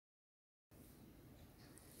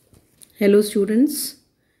Hello students,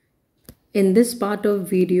 in this part of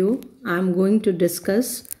video I am going to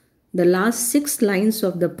discuss the last 6 lines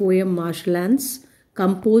of the poem Marshlands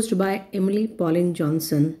composed by Emily Pauline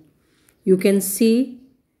Johnson. You can see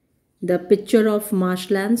the picture of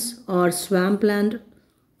marshlands or swampland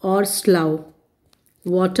or slough.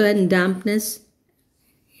 Water and dampness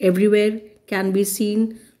everywhere can be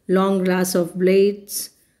seen, long grass of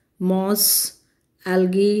blades, moss,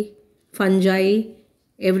 algae, fungi,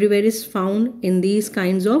 everywhere is found in these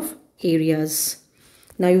kinds of areas.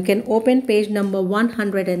 Now you can open page number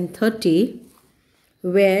 130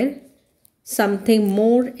 where something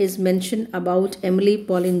more is mentioned about Emily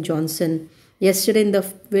Pauline Johnson. Yesterday in the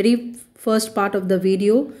very first part of the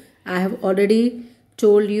video, I have already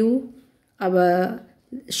told you our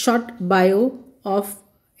short bio of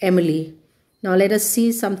Emily. Now let us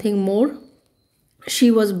see something more.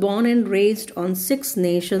 She was born and raised on Six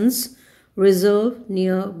Nations Reserve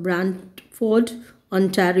near Brantford,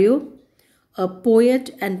 Ontario. A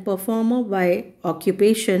poet and performer by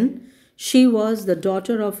occupation, she was the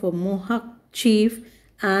daughter of a Mohawk chief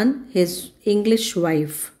and his English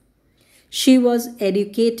wife. She was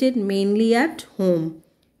educated mainly at home.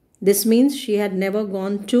 This means she had never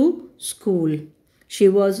gone to school. She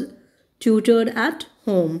was tutored at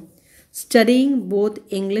home, studying both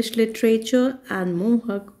English literature and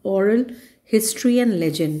Mohawk oral history and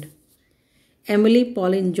legend. Emily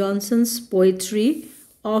Pauline Johnson's poetry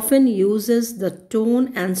often uses the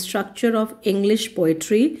tone and structure of English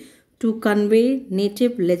poetry to convey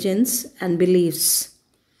native legends and beliefs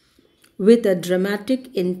with a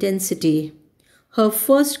dramatic intensity. Her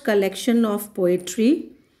first collection of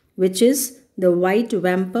poetry, which is The White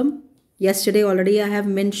Wampum, yesterday already I have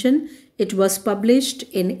mentioned, it was published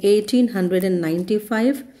in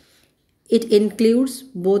 1895. It includes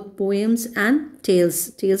both poems and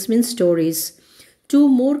tales. Tales means stories. 2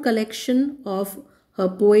 more collections of her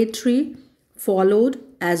poetry followed,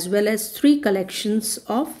 as well as 3 collections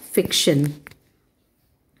of fiction.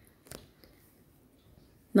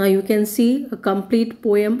 Now you can see a complete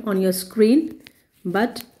poem on your screen,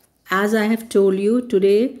 but as I have told you,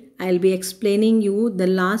 today I will be explaining you the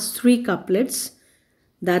last 3 couplets,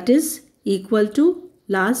 that is equal to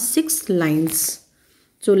last 6 lines.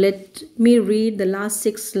 So let me read the last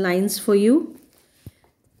 6 lines for you.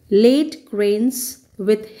 Late cranes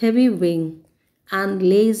with heavy wing and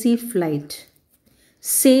lazy flight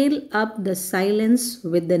sail up the silence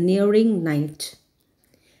with the nearing night,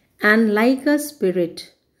 and like a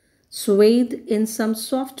spirit swathed in some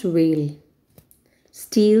soft veil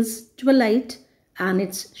steals twilight and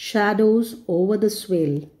its shadows over the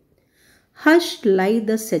swale. Hushed lie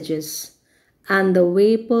the sedges and the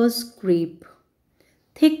vapors creep,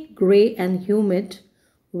 thick grey and humid,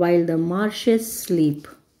 while the marshes sleep.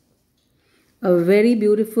 A very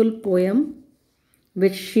beautiful poem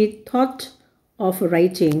which she thought of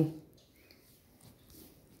writing,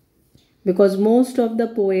 because most of the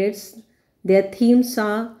poets, their themes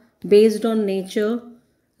are based on nature,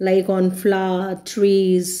 like on flower,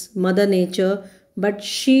 trees, mother nature, but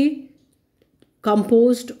she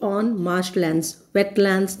composed on marshlands,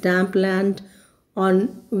 wetlands, damp land,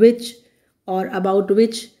 on which or about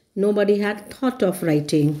which nobody had thought of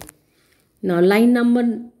writing. Now line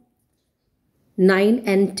number 9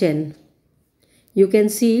 and 10. You can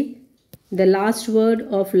see the last word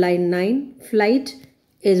of line 9, flight,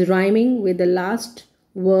 is rhyming with the last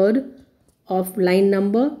word of line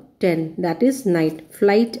number 10, that is night,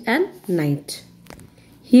 flight and night.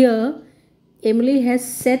 Here Emily has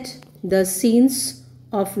set the scenes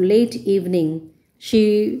of late evening.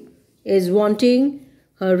 She is wanting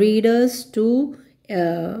her readers to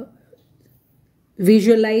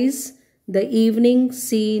visualize the evening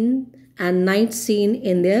scene and night scene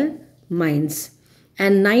in their minds,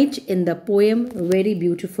 and night in the poem very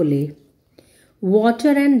beautifully.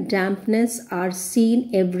 Water and dampness are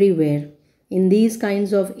seen everywhere. In these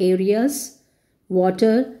kinds of areas,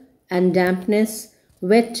 water and dampness,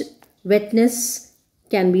 wetness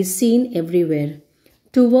can be seen everywhere.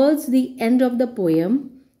 Towards the end of the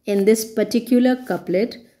poem, in this particular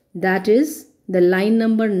couplet, that is the line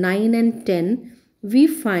number 9 and 10, we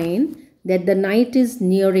find that the night is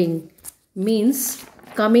nearing, means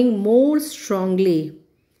coming more strongly.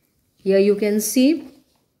 Here you can see,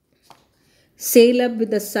 sail up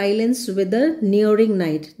with the silence with the nearing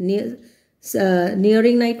night.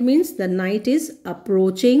 Nearing night means the night is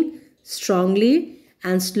approaching strongly,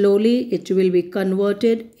 and slowly it will be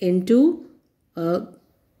converted into a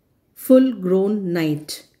full-grown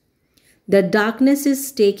night. The darkness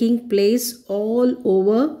is taking place all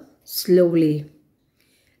over slowly.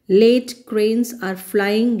 Late cranes are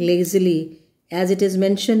flying lazily. as it is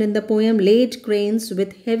mentioned in the poem, late cranes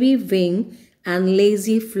with heavy wing and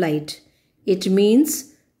lazy flight. It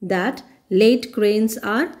means that late cranes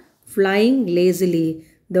are flying lazily.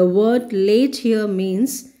 The word late here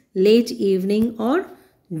means late evening or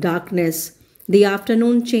darkness. The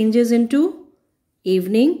afternoon changes into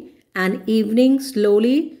evening, and evening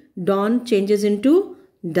slowly dawn changes into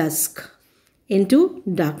dusk, into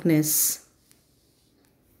darkness.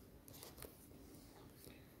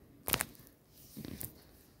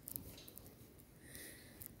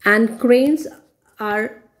 And cranes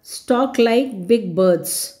are stork-like big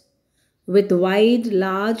birds with wide,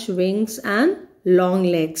 large wings and long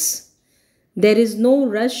legs. There is no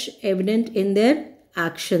rush evident in their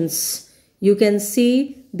actions. You can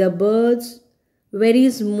see the birds very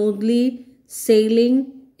smoothly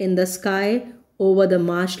sailing in the sky over the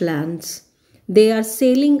marshlands. They are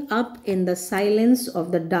sailing up in the silence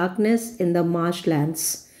of the darkness in the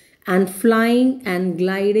marshlands and flying and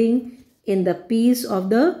gliding in the peace of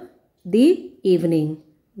the evening.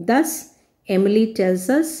 Thus, Emily tells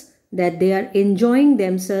us that they are enjoying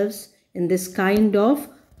themselves in this kind of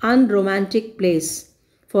unromantic place.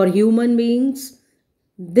 For human beings,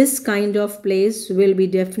 this kind of place will be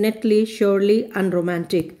definitely, surely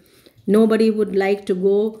unromantic. Nobody would like to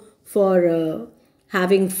go for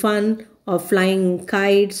having fun or flying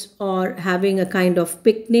kites or having a kind of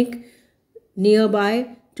picnic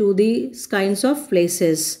nearby to these kinds of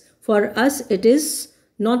places. For us, it is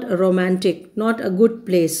not romantic, not a good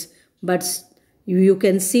place. But you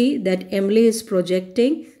can see that Emily is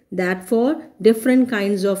projecting that for different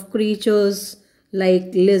kinds of creatures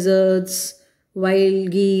like lizards,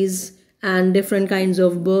 wild geese, and different kinds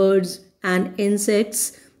of birds and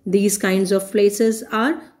insects, these kinds of places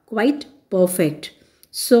are quite perfect.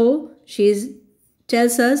 So she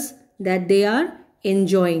tells us that they are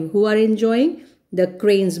enjoying. Who are enjoying? The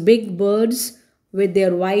cranes, big birds with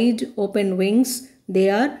their wide open wings. They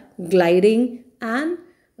are gliding and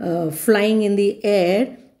flying in the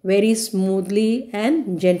air very smoothly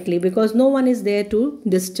and gently because no one is there to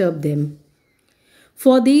disturb them.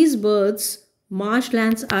 For these birds,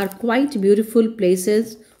 marshlands are quite beautiful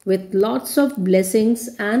places with lots of blessings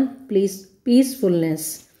and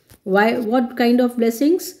peacefulness. Why? What kind of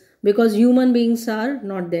blessings? Because human beings are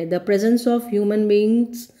not there. The presence of human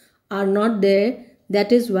beings are not there.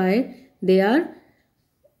 That is why they are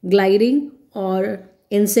gliding or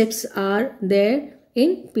insects are there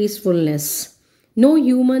in peacefulness. No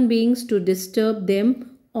human beings to disturb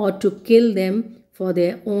them or to kill them for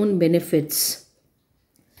their own benefits.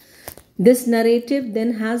 This narrative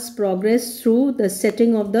then has progressed through the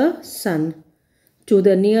setting of the sun to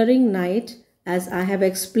the nearing night, as I have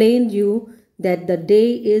explained you that the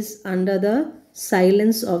day is under the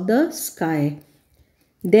silence of the sky.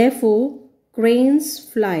 Therefore, cranes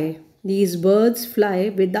fly. These birds fly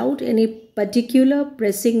without any particular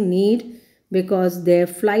pressing need because their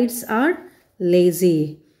flights are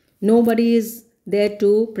lazy. Nobody is there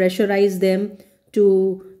to pressurize them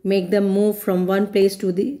to make them move from one place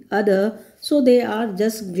to the other. So they are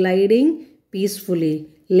just gliding peacefully,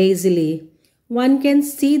 lazily. One can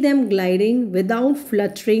see them gliding without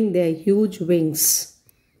fluttering their huge wings.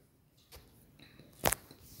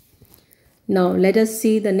 Now let us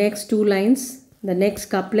see the next two lines, the next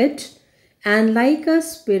couplet. And like a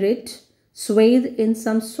spirit swathed in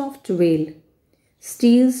some soft veil,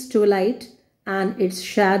 steals twilight and its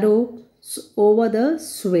shadow over the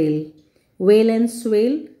swale. Veil and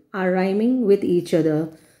swale are rhyming with each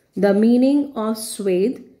other. The meaning of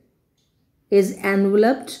swathed is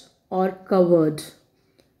enveloped or covered.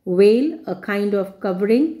 Veil, a kind of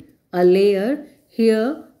covering, a layer.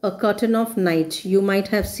 Here, a curtain of night. You might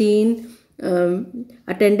have seen,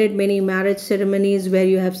 attended many marriage ceremonies where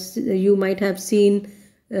you might have seen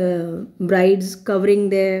brides covering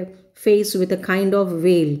their face with a kind of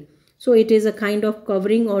veil. So it is a kind of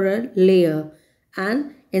covering or a layer.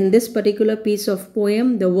 And in this particular piece of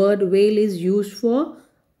poem, the word veil is used for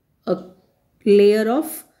a layer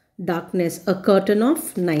of darkness, a curtain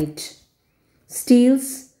of night.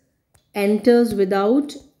 Steals, enters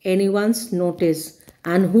without anyone's notice.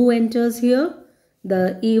 And who enters here?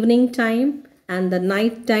 The evening time and the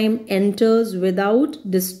night time enters without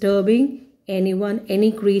disturbing anyone,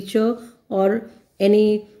 any creature or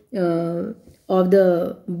any of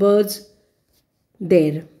the birds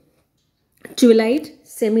there. Twilight,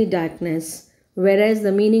 semi-darkness, whereas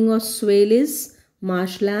the meaning of swale is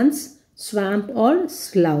marshlands, swamp or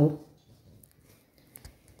slough.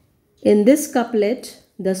 In this couplet,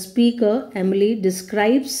 the speaker, Emily,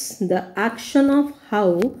 describes the action of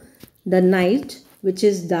how the night, which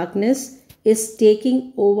is darkness, is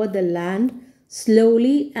taking over the land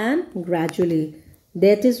slowly and gradually.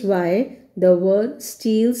 That is why the word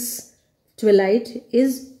steals twilight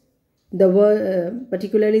is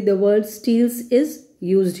particularly the word steals is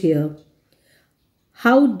used here.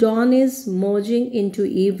 How dawn is merging into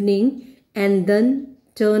evening and then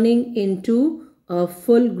turning into a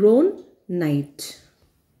full grown night.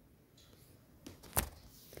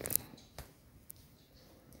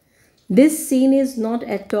 This scene is not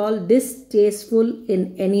at all distasteful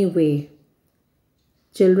in any way.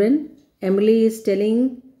 Children, Emily is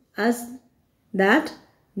telling us that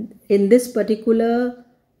in this particular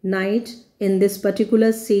night, in this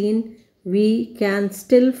particular scene, we can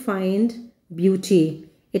still find beauty.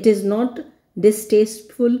 It is not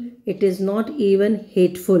distasteful, it is not even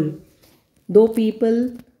hateful. Though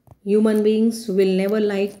people, human beings, will never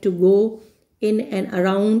like to go in and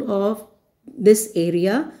around of this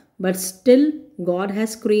area, but still God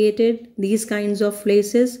has created these kinds of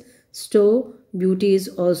places, so beauty is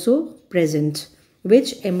also present,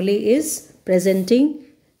 which Emily is presenting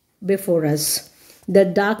before us. The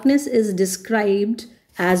darkness is described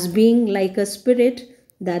as being like a spirit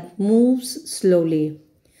that moves slowly.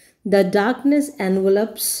 The darkness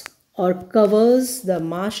envelops or covers the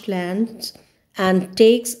marshlands and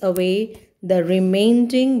takes away the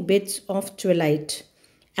remaining bits of twilight.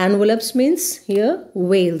 Envelopes means here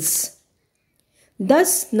veils.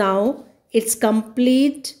 Thus now its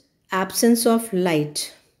complete absence of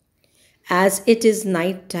light, as it is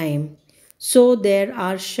night time. So there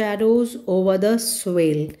are shadows over the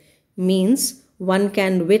swale, means one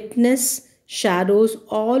can witness shadows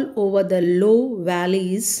all over the low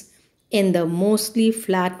valleys in the mostly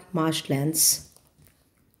flat marshlands.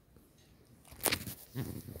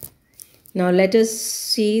 Now let us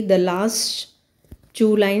see the last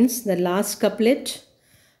two lines, the last couplet.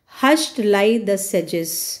 Hushed lie the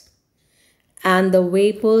sedges, and the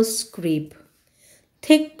vapors creep,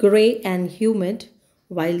 thick, grey, and humid,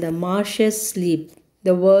 while the marshes sleep.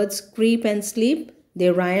 The words creep and sleep, they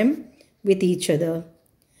rhyme with each other.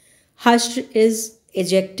 Hushed is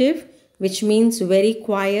adjective, which means very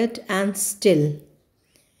quiet and still.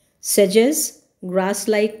 Sedges,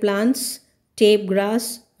 grass-like plants, tape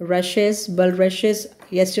grass, rushes, bulrushes.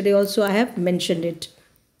 Yesterday also I have mentioned it.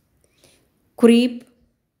 Creep,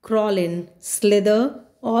 crawl in, slither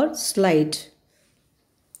or slide.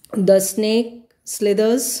 The snake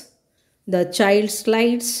slithers, the child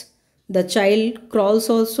slides, the child crawls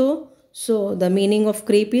also. So the meaning of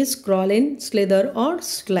creep is crawl in, slither or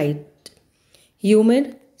slide.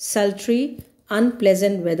 Humid, sultry,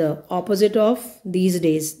 unpleasant weather. Opposite of these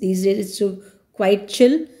days. These days it's quite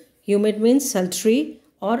chill. Humid means sultry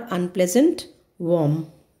or unpleasant,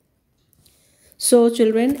 warm. So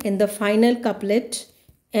children, in the final couplet,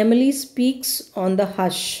 Emily speaks on the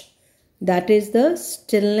hush, that is the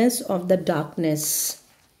stillness of the darkness.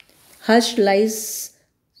 Hushed lie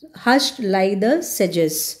the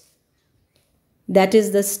sedges, that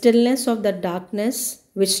is the stillness of the darkness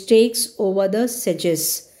which takes over the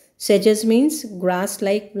sedges. Sedges means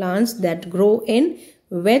grass-like plants that grow in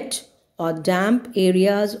wet or damp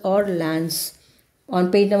areas or lands.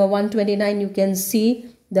 On page number 129 you can see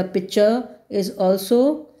the picture is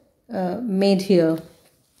also made here.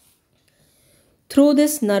 Through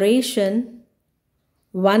this narration,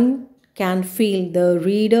 one can feel, the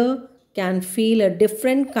reader can feel a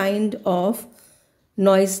different kind of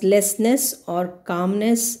noiselessness or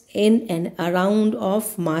calmness in and around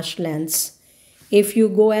of marshlands. If you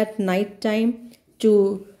go at night time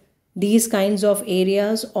to these kinds of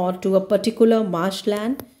areas or to a particular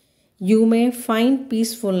marshland, you may find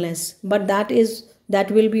peacefulness, but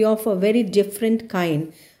that will be of a very different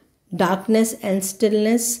kind. Darkness and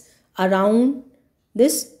stillness around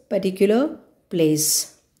this particular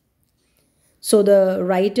place. So the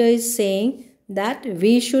writer is saying that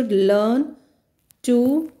we should learn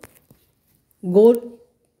to go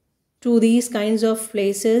to these kinds of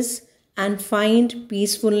places and find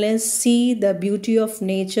peacefulness, see the beauty of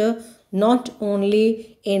nature, not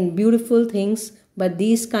only in beautiful things, but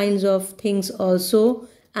these kinds of things also,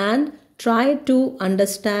 and try to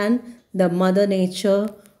understand the Mother Nature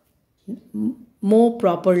more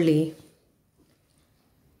properly.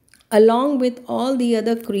 Along with all the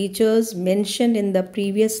other creatures mentioned in the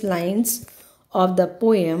previous lines of the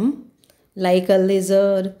poem, like a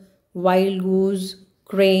lizard, wild goose,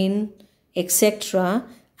 crane, etc.,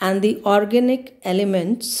 and the organic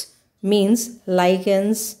elements means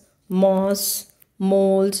lichens, moss,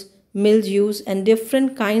 molds, mildews, and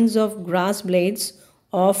different kinds of grass blades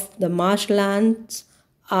of the marshlands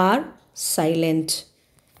are silent.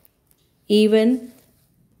 Even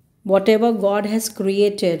whatever God has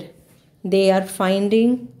created, they are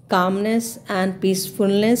finding calmness and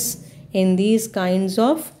peacefulness in these kinds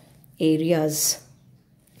of areas.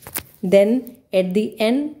 Then at the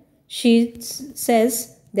end, she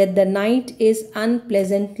says that the night is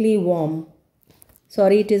unpleasantly warm.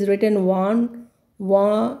 Sorry, it is written warm,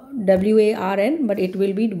 W-A-R-N, but it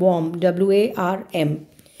will be warm, W-A-R-M,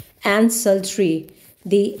 and sultry.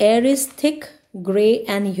 The air is thick, grey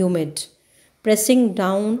and humid, pressing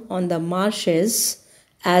down on the marshes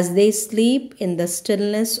as they sleep in the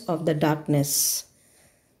stillness of the darkness.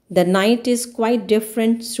 The night is quite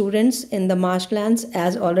different, students, in the marshlands,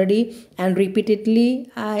 as already and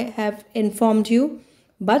repeatedly I have informed you.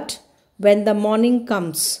 But when the morning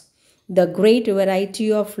comes, the great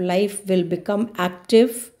variety of life will become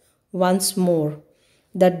active once more.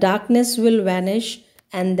 The darkness will vanish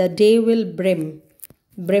and the day will brim.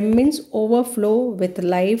 Brim means overflow with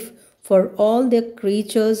life for all the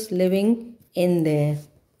creatures living in there.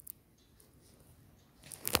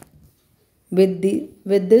 With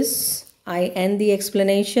this, I end the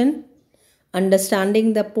explanation.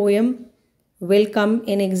 Understanding the poem will come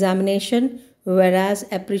in examination, whereas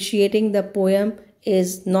appreciating the poem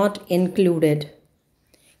is not included.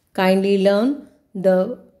 Kindly learn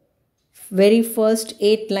the very first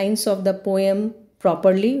 8 lines of the poem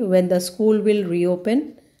properly. When the school will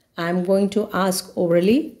reopen, I am going to ask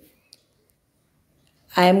orally.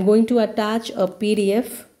 I am going to attach a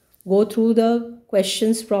PDF. Go through the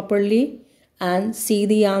questions properly and see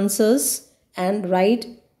the answers and write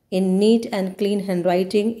in neat and clean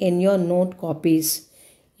handwriting in your note copies.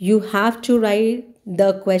 You have to write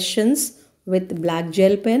the questions with black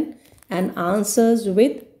gel pen and answers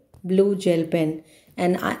with blue gel pen.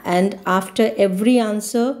 And after every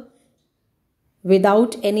answer,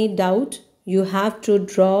 without any doubt, you have to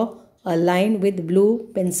draw a line with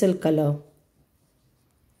blue pencil color.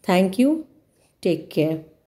 Thank you. Take care.